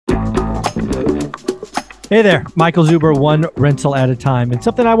Hey there, Michael Zuber, one rental at a time. And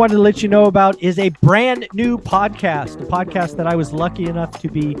something I wanted to let you know about is a brand new podcast, a podcast that I was lucky enough to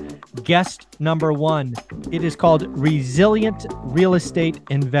be guest number one. It is called Resilient Real Estate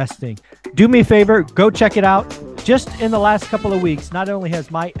Investing. Do me a favor, go check it out. Just in the last couple of weeks, not only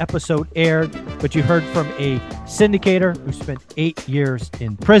has my episode aired, but you heard from a syndicator who spent 8 years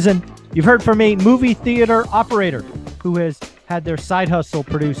in prison. You've heard from a movie theater operator who has had their side hustle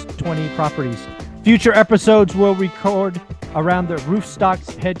produce 20 properties. Future episodes will record around the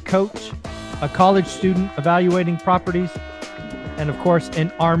Roofstocks head coach, a college student evaluating properties, and of course,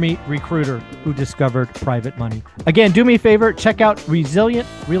 an Army recruiter who discovered private money. Again, do me a favor, check out Resilient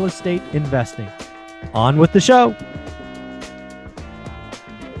Real Estate Investing. On with the show.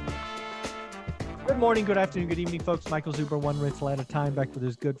 Good morning, good afternoon, good evening, folks. Michael Zuber, one rental at a time, back with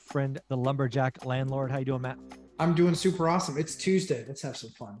his good friend, the lumberjack landlord. How you doing, Matt? I'm doing super awesome. It's Tuesday. Let's have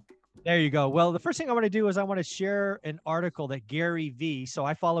some fun. There you go. Well, the first thing I want to do is I want to share an article that Gary Vee. So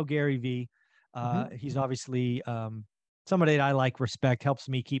I follow Gary Vee. He's obviously somebody that I like, respect, helps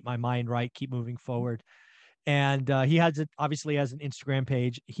me keep my mind right, keep moving forward. And he obviously has an Instagram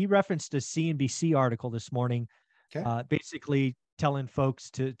page. He referenced a CNBC article this morning, basically telling folks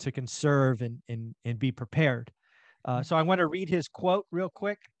to conserve and be prepared. So I want to read his quote real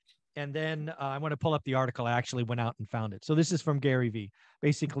quick. And then I want to pull up the article. I actually went out and found it. So this is from Gary Vee.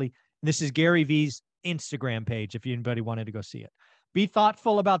 Basically, this is Gary Vee's Instagram page, if anybody wanted to go see it. Be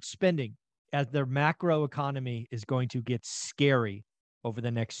thoughtful about spending as the macro economy is going to get scary over the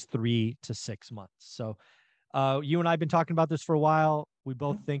next 3 to 6 months. So you and I have been talking about this for a while. We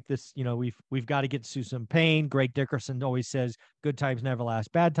both think this, we've got to get through some pain. Greg Dickerson always says, good times never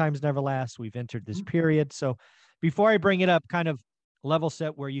last, bad times never last. We've entered this period. So before I bring it up, kind of level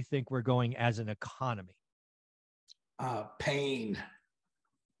set where you think we're going as an economy. Pain.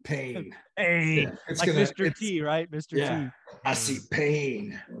 Yeah, it's like gonna, Mr. T, right? Mr. T. I see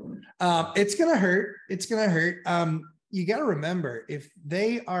pain. It's going to hurt. It's going to hurt. You got to remember, if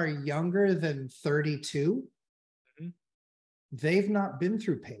they are younger than 32, they've not been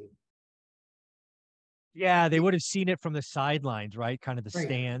through pain. Yeah, they would have seen it from the sidelines, right? Kind of the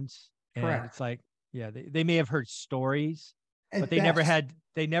stands. And correct. It's like, yeah, they may have heard stories, but they never had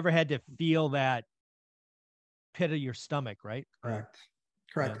to feel that pit of your stomach, right? Correct.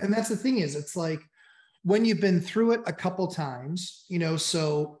 Yeah. And that's the thing is, it's like when you've been through it a couple times,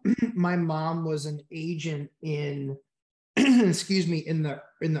 so my mom was an agent in, excuse me, in the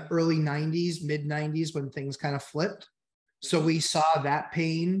early 90s, mid 90s, when things kind of flipped. So we saw that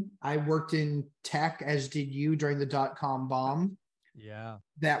pain. I worked in tech, as did you, during the .com bomb. Yeah.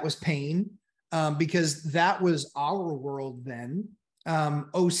 That was pain. Because that was our world then.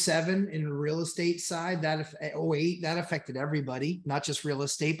 07 in the real estate side, 08, that affected everybody, not just real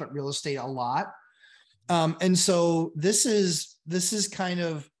estate, but real estate a lot. And so this is kind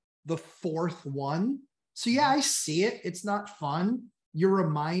of the fourth one. So yeah, I see it. It's not fun. You're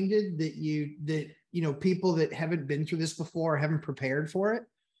reminded that people that haven't been through this before, haven't prepared for it.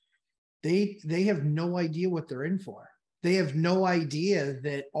 They have no idea what they're in for. They have no idea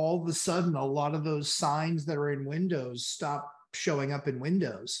that all of a sudden, a lot of those signs that are in windows stop showing up in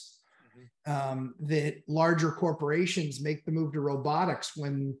windows. That larger corporations make the move to robotics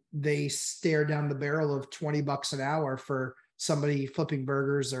when they stare down the barrel of $20 an hour for somebody flipping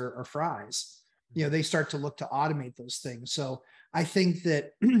burgers or fries. They start to look to automate those things. So I think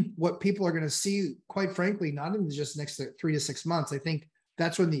that what people are going to see, quite frankly, not in just next 3 to 6 months, I think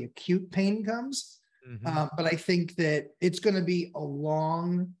that's when the acute pain comes. But I think that it's going to be a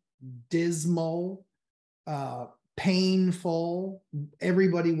long, dismal, painful,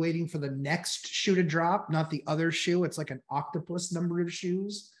 everybody waiting for the next shoe to drop, not the other shoe. It's like an octopus number of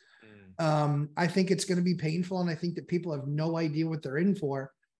shoes. I think it's going to be painful. And I think that people have no idea what they're in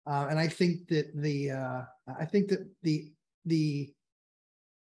for. And I think that the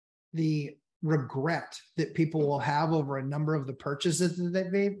regret that people will have over a number of the purchases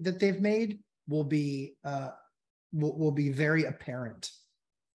that they've made will be very apparent.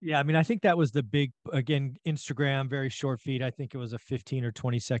 Yeah, I mean, I think that was the big, again, Instagram, very short feed. I think it was a 15 or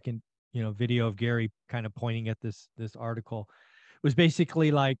 20 second, video of Gary kind of pointing at this article. It was basically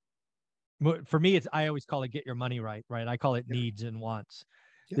like, for me, I always call it get your money right? I call it needs and wants.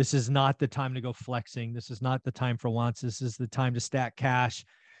 Yeah. This is not the time to go flexing. This is not the time for wants. This is the time to stack cash,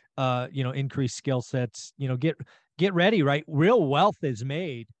 increase skill sets, get ready, right? Real wealth is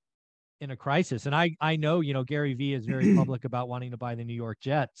made in a crisis. And I know, Gary Vee is very public about wanting to buy the New York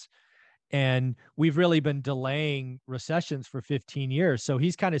Jets. And we've really been delaying recessions for 15 years. So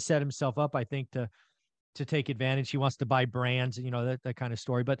he's kind of set himself up, I think, to to take advantage. He wants to buy brands, that kind of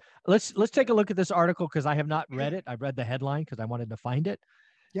story. But let's take a look at this article because I have not read it. I read the headline because I wanted to find it.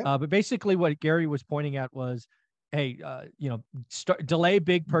 Yep. But basically, what Gary was pointing at was, hey, delay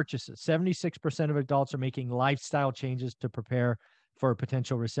big purchases. 76% of adults are making lifestyle changes to prepare for a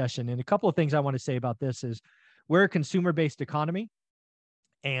potential recession. And a couple of things I want to say about this is we're a consumer-based economy.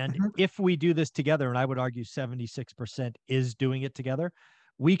 And if we do this together, and I would argue 76% is doing it together,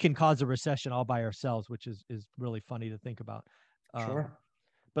 we can cause a recession all by ourselves, which is really funny to think about. Sure.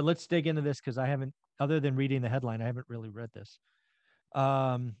 But let's dig into this because I haven't, other than reading the headline, I haven't really read this.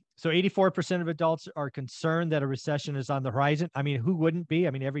 So 84% of adults are concerned that a recession is on the horizon. I mean, who wouldn't be?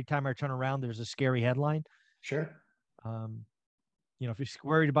 I mean, every time I turn around, there's a scary headline. Sure. If you're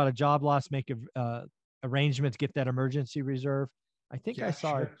worried about a job loss, make arrangements, get that emergency reserve. I think I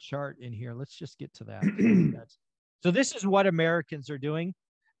saw a chart in here. Let's just get to that. So this is what Americans are doing.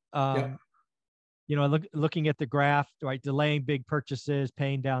 Looking at the graph, right? Delaying big purchases,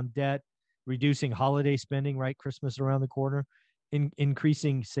 paying down debt, reducing holiday spending, right? Christmas around the corner,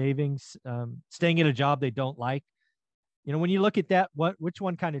 increasing savings, staying at a job they don't like. When you look at that, which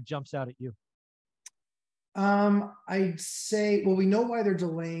one kind of jumps out at you? I'd say, well, we know why they're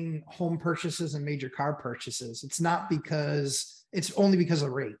delaying home purchases and major car purchases. It's only because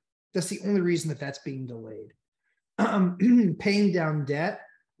of rate. That's the only reason that's being delayed. Paying down debt,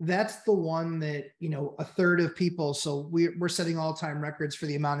 that's the one that, a third of people. So we're setting all-time records for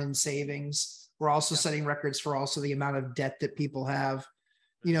the amount in savings. We're also setting records for also the amount of debt that people have.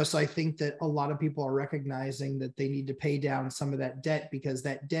 So I think that a lot of people are recognizing that they need to pay down some of that debt because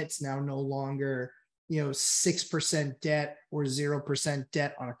that debt's now no longer, 6% debt or 0%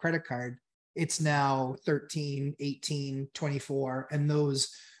 debt on a credit card. It's now 13, 18, 24, and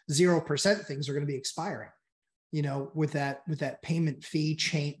those 0% things are going to be expiring, with that payment fee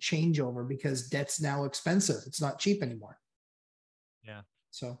changeover because debt's now expensive. It's not cheap anymore. Yeah.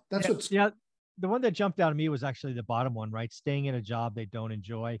 So that's the one that jumped out at me was actually the bottom one, right? Staying in a job they don't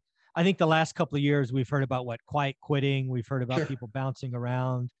enjoy. I think the last couple of years we've heard about quiet quitting. We've heard about people bouncing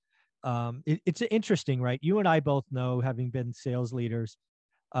around. It's interesting, right? You and I both know, having been sales leaders,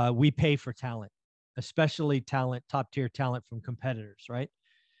 we pay for talent, especially top tier talent from competitors, right?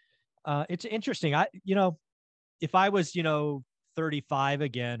 It's interesting. If I was, 35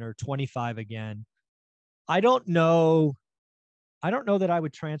 again or 25 again, I don't know that I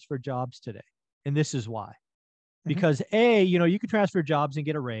would transfer jobs today. And this is why. Because you can transfer jobs and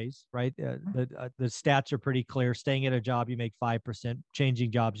get a raise, right? The stats are pretty clear. Staying at a job, you make 5%.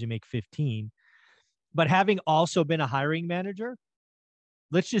 Changing jobs, you make 15%. But having also been a hiring manager,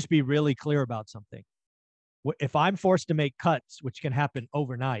 let's just be really clear about something. If I'm forced to make cuts, which can happen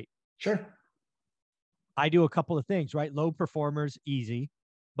overnight, I do a couple of things, right? Low performers, easy.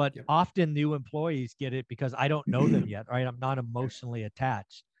 But often new employees get it because I don't know them yet, right? I'm not emotionally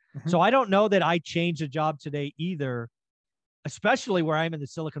attached. So I don't know that I change a job today either, especially where I'm in the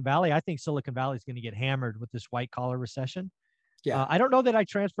Silicon Valley. I think Silicon Valley is going to get hammered with this white collar recession. I don't know that I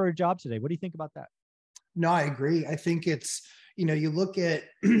transfer a job today. What do you think about that? No, I agree. I think it's, you look at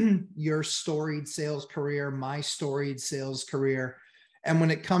your storied sales career, my storied sales career. And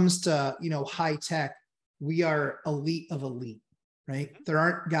when it comes to, high tech, we are elite of elite. Right? There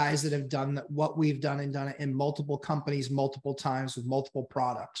aren't guys that have done what we've done and done it in multiple companies, multiple times with multiple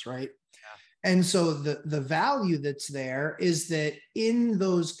products. Right. Yeah. And so the value that's there is that in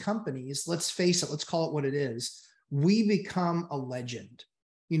those companies, let's face it, let's call it what it is. We become a legend.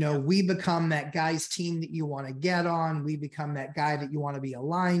 We become that guy's team that you want to get on. We become that guy that you want to be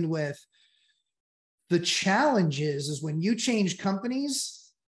aligned with. The challenge is when you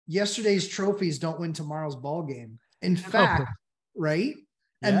companies, yesterday's trophies don't win tomorrow's ball game. In fact, right?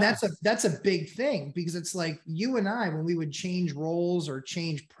 And that's a big thing because it's like you and I, when we would change roles or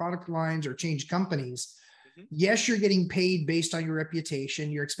change product lines or change companies, yes, you're getting paid based on your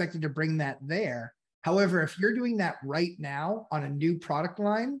reputation. You're expected to bring that there. However, if you're doing that right now on a new product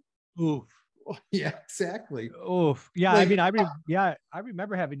line, yeah, exactly. Yeah. I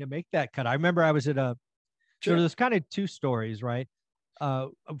remember having to make that cut. I remember I was at so there's kind of two stories, right?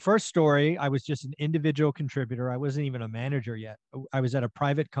 First story, I was just an individual contributor. I wasn't even a manager yet. I was at a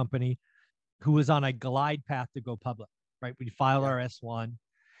private company who was on a glide path to go public, right? We filed our S1.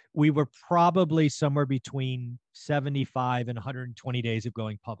 We were probably somewhere between 75 and 120 days of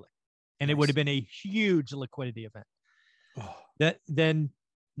going public. And it would have been a huge liquidity event. Then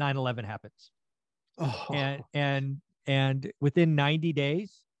 9/11 happens. And within 90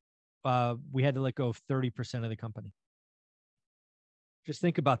 days, we had to let go of 30% of the company. Just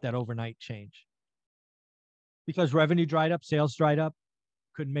think about that overnight change. Because revenue dried up, sales dried up,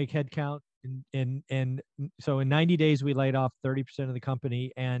 couldn't make headcount, And so in 90 days, we laid off 30% of the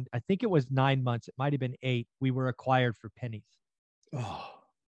company. And I think it was 9 months. It might've been 8. We were acquired for pennies. Oh,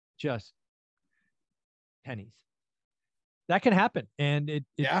 Just pennies. That can happen. And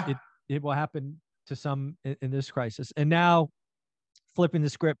it will happen to some in this crisis. And now flipping the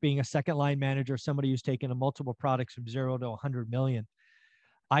script, being a second line manager, somebody who's taken a multiple products from 0 to 100 million,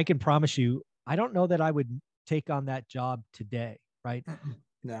 I can promise you, I don't know that I would take on that job today. Right.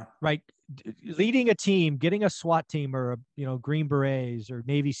 no. Right. Leading a team, getting a SWAT team or, Green Berets or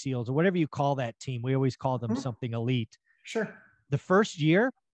Navy SEALs or whatever you call that team. We always call them something elite. Sure. The first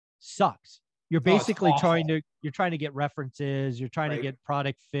year sucks. You're basically trying to get references. You're trying to get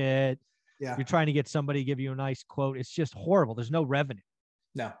product fit. Yeah. You're trying to get somebody to give you a nice quote. It's just horrible. There's no revenue.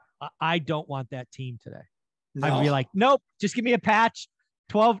 No. I don't want that team today. No. I'd be like, nope, just give me a patch.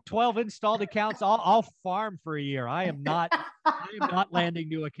 12 installed accounts. I'll farm for a year. I am not landing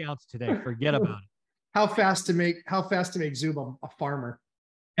new accounts today. Forget about it. How fast to make Zub a farmer?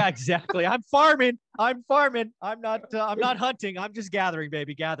 Yeah, exactly. I'm farming. I'm not hunting. I'm just gathering,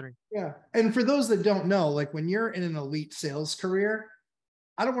 baby, gathering. Yeah. And for those that don't know, like when you're in an elite sales career,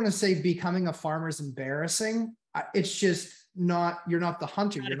 I don't want to say becoming a farmer is embarrassing. It's just not, you're not the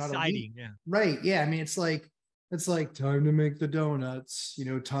hunter. You're not exciting. Elite. Yeah. Right. Yeah. I mean, it's like time to make the donuts,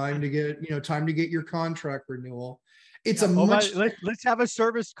 time to get your contract renewal. It's let's have a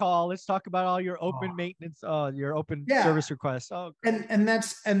service call. Let's talk about all your open maintenance, your open service requests. Oh, and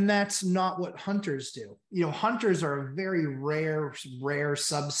that's not what hunters do. Hunters are a very rare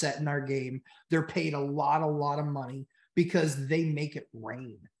subset in our game. They're paid a lot of money because they make it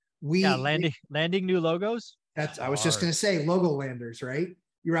rain. Landing new logos. I was just going to say logo landers, right?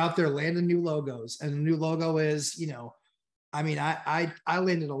 You're out there landing new logos, and the new logo is, I mean, I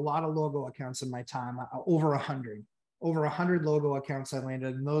landed a lot of logo accounts in my time, over 100 logo accounts I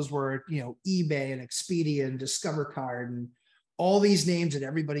landed. And those were, eBay and Expedia and Discover Card and all these names that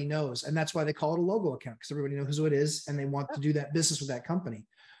everybody knows. And that's why they call it a logo account, because everybody knows who it is and they want to do that business with that company.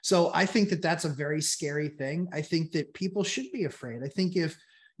 So I think that that's a very scary thing. I think that people should be afraid. I think if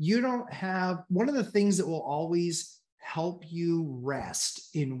you don't have, one of the things that will always help you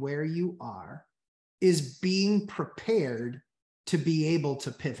rest in where you are is being prepared to be able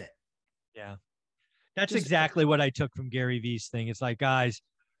to pivot. Yeah. That's exactly what I took from Gary Vee's thing. It's like, guys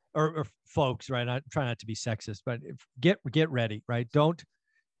or folks, right? I try not to be sexist, but get ready, right? Don't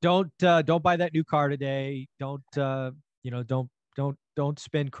buy that new car today. Don't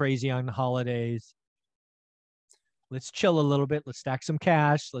spend crazy on holidays. Let's chill a little bit. Let's stack some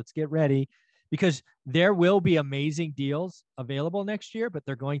cash. Let's get ready, because there will be amazing deals available next year, but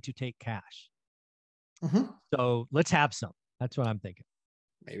they're going to take cash. Mm-hmm. So let's have some. That's what I'm thinking.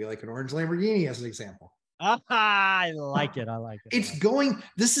 Maybe like an orange Lamborghini as an example. I like it.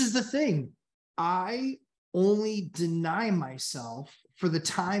 This is the thing. I only deny myself for the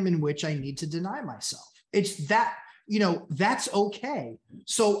time in which I need to deny myself. It's that, that's okay.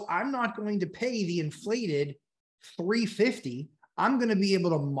 So I'm not going to pay the inflated $350. I'm going to be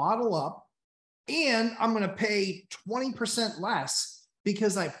able to model up, and I'm going to pay 20% less,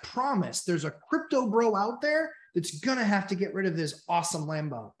 because I promise there's a crypto bro out there that's going to have to get rid of this awesome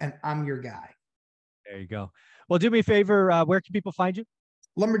Lambo, and I'm your guy. There you go. Well, do me a favor. Where can people find you?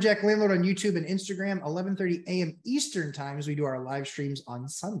 Lumberjack Landlord on YouTube and Instagram, 11:30 a.m. Eastern time, as we do our live streams on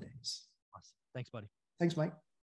Sundays. Awesome. Thanks, buddy. Thanks, Mike.